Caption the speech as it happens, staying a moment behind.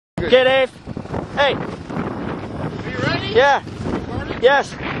Okay, Dave. Hey. Are you ready? Yeah. Recording?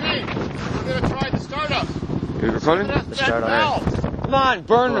 Yes. Okay. We're gonna try the startup. You're recording? The start alread. Come on,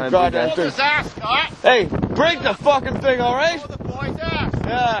 burn the goddamn Hold thing. his ass, Scott. Hey, break the fucking thing, alright? Hold the boy's ass.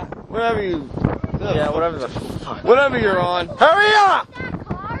 Yeah, whatever you. Yeah, whatever the fuck. Whatever you're on. Hurry up!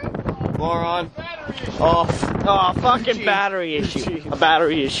 Moron. Battery issue. Oh, fucking battery issue. A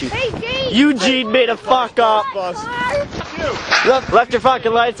battery issue. Hey, Dave! Eugene made a fuck up. Left your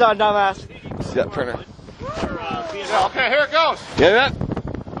fucking lights on, dumbass. Yeah, printer. Yeah, okay, here it goes. Get that?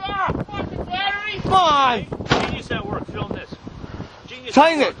 Ah, fucking battery. Come on! Genius at work, film this. Genius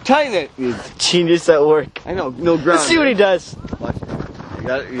Tighten it. Genius at work. I know, no ground. Let's see what he does. Watch. You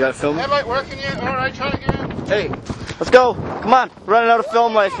got to film it? Headlight working yet? Alright, try again. Hey. Let's go. Come on. Running out of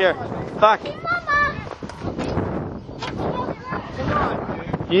film life here. Fuck.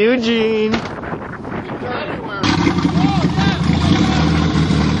 Eugene. Everywhere.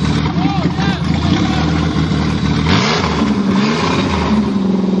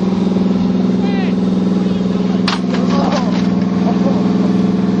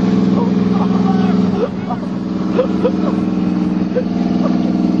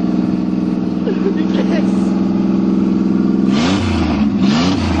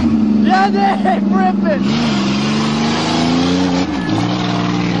 Yeah, Dave, rip it.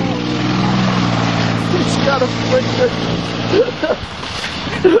 He's got a printer.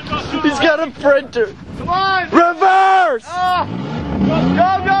 He's got a printer. Come on! Reverse!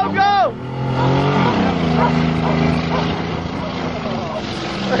 Go, go, go!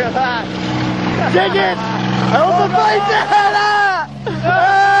 Look at that. Dig it! I hope it plays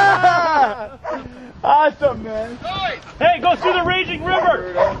Awesome, man. Hey, go through the raging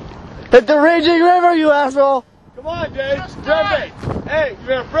river! Hit the raging river, you asshole! Come on, Dave. Grab it. Hey, you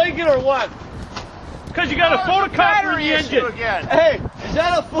gonna break it or what? Because you got a photocopier in the engine. Again. Hey, is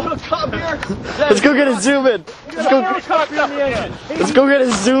that a photocopier? Let's go get a zoom in. Let's go photocopier in the engine. Let's go get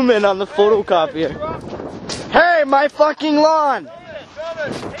a zoom in on the photocopier. Hey, my fucking lawn!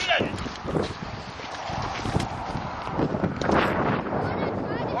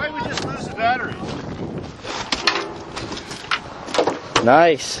 Why we just lose the batteries?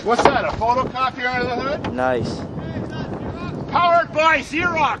 Nice. What's that, a photocopier under the hood? Nice. Powered by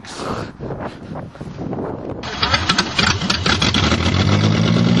Xerox!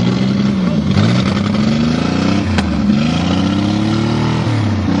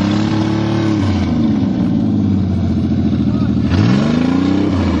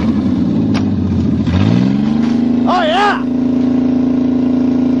 Oh yeah!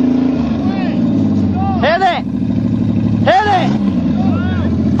 Hit it! Hit it!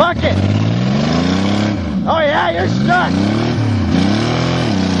 Fuck it! Oh yeah, you're stuck!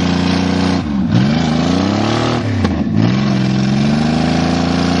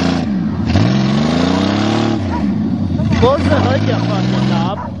 Close the hood, you fucking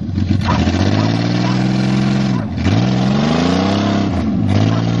knob.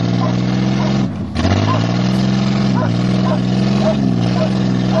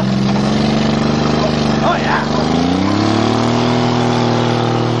 Oh yeah!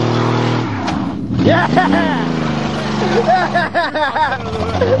 Yeah!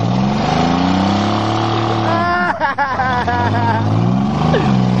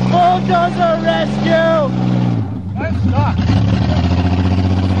 Bulldozer rescue! I'm stuck.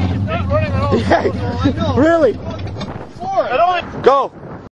 It's not running at all. Really? Forward. Go!